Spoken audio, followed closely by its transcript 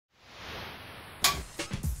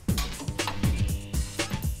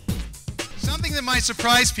Something that might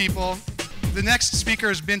surprise people, the next speaker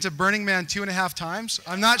has been to Burning Man 2.5 times.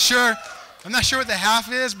 I'm not sure what the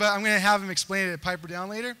half is, but I'm going to have him explain it at Piper Down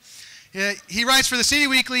later. He writes for the City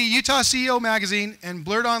Weekly, Utah CEO Magazine, and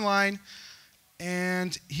Blurred Online,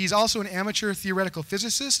 and he's also an amateur theoretical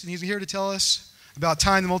physicist, and he's here to tell us about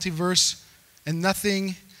time, the multiverse, and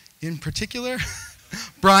nothing in particular.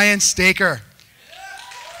 Brian Staker.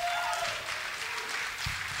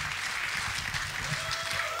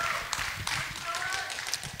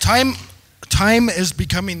 Time is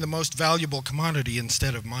becoming the most valuable commodity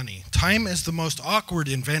instead of money. Time is the most awkward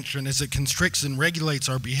invention as it constricts and regulates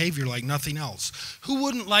our behavior like nothing else. Who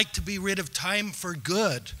wouldn't like to be rid of time for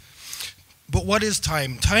good? But what is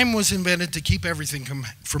time? Time was invented to keep everything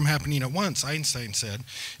from happening at once, Einstein said.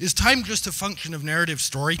 Is time just a function of narrative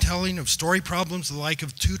storytelling, of story problems the like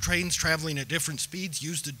of two trains traveling at different speeds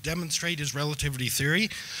used to demonstrate his relativity theory?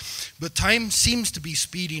 But time seems to be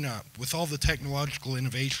speeding up with all the technological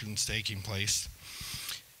innovations taking place.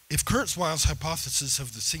 If Kurzweil's hypothesis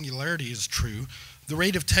of the singularity is true, the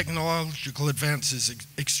rate of technological advance is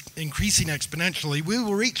increasing exponentially, we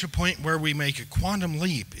will reach a point where we make a quantum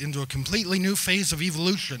leap into a completely new phase of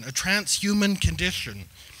evolution, a transhuman condition.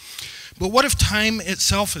 But what if time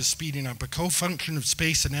itself is speeding up, a co-function of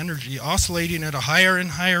space and energy oscillating at a higher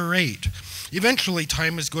and higher rate? Eventually,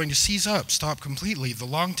 time is going to seize up, stop completely. The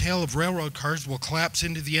long tail of railroad cars will collapse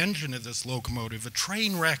into the engine of this locomotive, a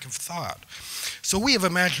train wreck of thought. So we have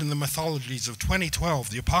imagined the mythologies of 2012,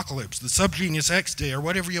 the apocalypse, the subgenius X day, or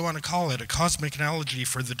whatever you want to call it, a cosmic analogy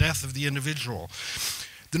for the death of the individual.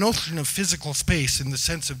 The notion of physical space in the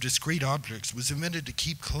sense of discrete objects was invented to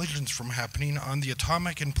keep collisions from happening on the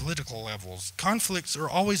atomic and political levels. Conflicts are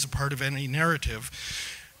always a part of any narrative,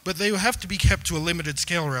 but they have to be kept to a limited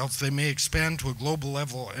scale or else they may expand to a global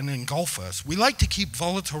level and engulf us. We like to keep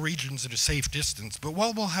volatile regions at a safe distance, but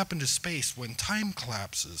what will happen to space when time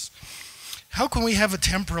collapses? How can we have a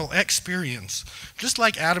temporal experience? Just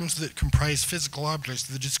like atoms that comprise physical objects,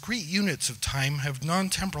 the discrete units of time have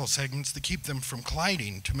non-temporal segments that keep them from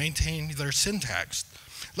colliding to maintain their syntax.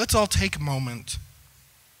 Let's all take a moment.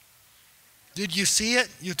 Did you see it?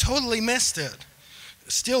 You totally missed it.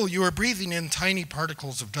 Still, you are breathing in tiny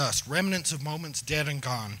particles of dust, remnants of moments dead and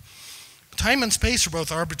gone. Time and space are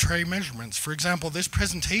both arbitrary measurements. For example, this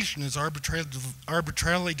presentation is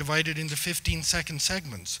arbitrarily divided into 15-second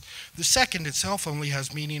segments. The second itself only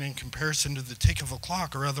has meaning in comparison to the tick of a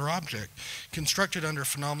clock or other object, constructed under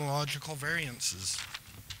phenomenological variances.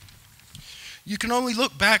 You can only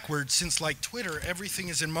look backwards since, like Twitter, everything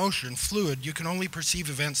is in motion, fluid. You can only perceive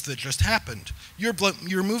events that just happened.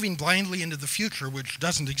 You're moving blindly into the future, which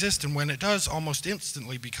doesn't exist, and when it does, almost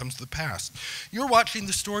instantly becomes the past. You're watching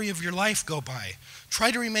the story of your life go by.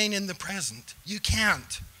 Try to remain in the present. You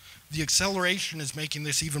can't. The acceleration is making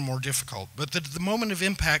this even more difficult, but at the moment of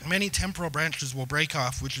impact, many temporal branches will break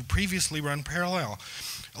off, which had previously run parallel.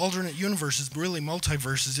 Alternate universes, really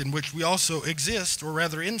multiverses, in which we also exist, or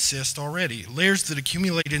rather insist already, layers that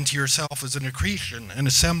accumulate into yourself as an accretion, an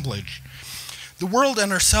assemblage. The world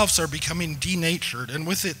and ourselves are becoming denatured, and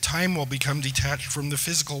with it, time will become detached from the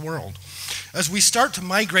physical world. As we start to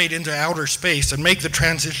migrate into outer space and make the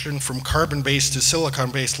transition from carbon-based to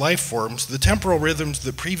silicon-based life forms, the temporal rhythms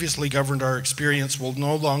that previously governed our experience will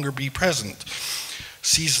no longer be present,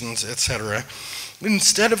 seasons, etc.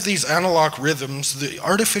 Instead of these analog rhythms, the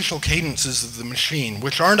artificial cadences of the machine,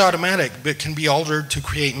 which aren't automatic but can be altered to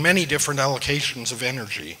create many different allocations of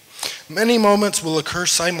energy. Many moments will occur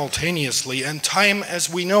simultaneously, and time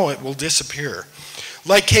as we know it will disappear.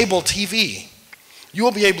 Like cable TV, you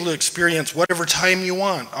will be able to experience whatever time you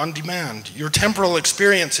want on demand. Your temporal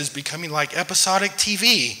experience is becoming like episodic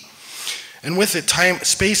TV. And with it,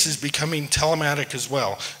 space is becoming telematic as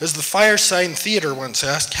well. As the Firesign Theater once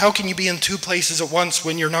asked, how can you be in two places at once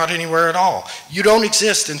when you're not anywhere at all? You don't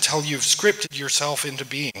exist until you've scripted yourself into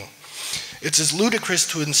being. It's as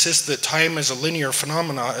ludicrous to insist that time is a linear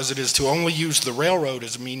phenomena as it is to only use the railroad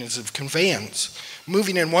as a means of conveyance,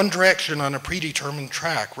 moving in one direction on a predetermined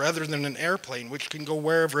track, rather than an airplane which can go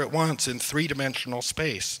wherever it wants in three-dimensional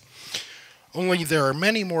space. Only there are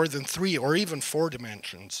many more than 3 or even 4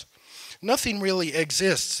 dimensions. Nothing really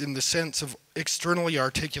exists in the sense of externally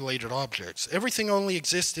articulated objects. Everything only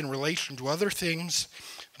exists in relation to other things,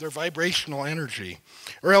 their vibrational energy.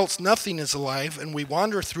 Or else nothing is alive, and we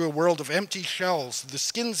wander through a world of empty shells, the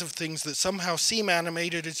skins of things that somehow seem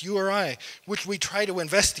animated as you or I, which we try to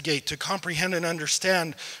investigate, to comprehend and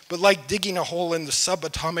understand, but like digging a hole in the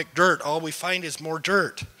subatomic dirt, all we find is more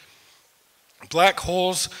dirt. Black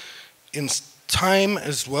holes in Time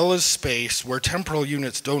as well as space, where temporal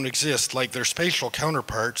units don't exist like their spatial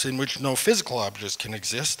counterparts in which no physical objects can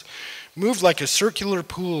exist, move like a circular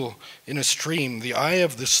pool in a stream, the eye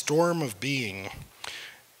of the storm of being.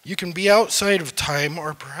 You can be outside of time,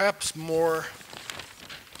 or perhaps more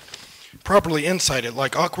properly inside it,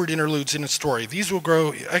 like awkward interludes in a story. These will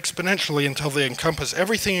grow exponentially until they encompass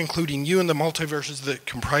everything, including you and the multiverses that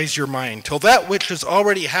comprise your mind. Till that which has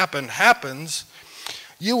already happened happens,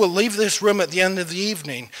 you will leave this room at the end of the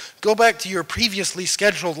evening, go back to your previously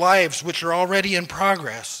scheduled lives which are already in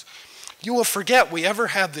progress. You will forget we ever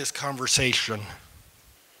had this conversation.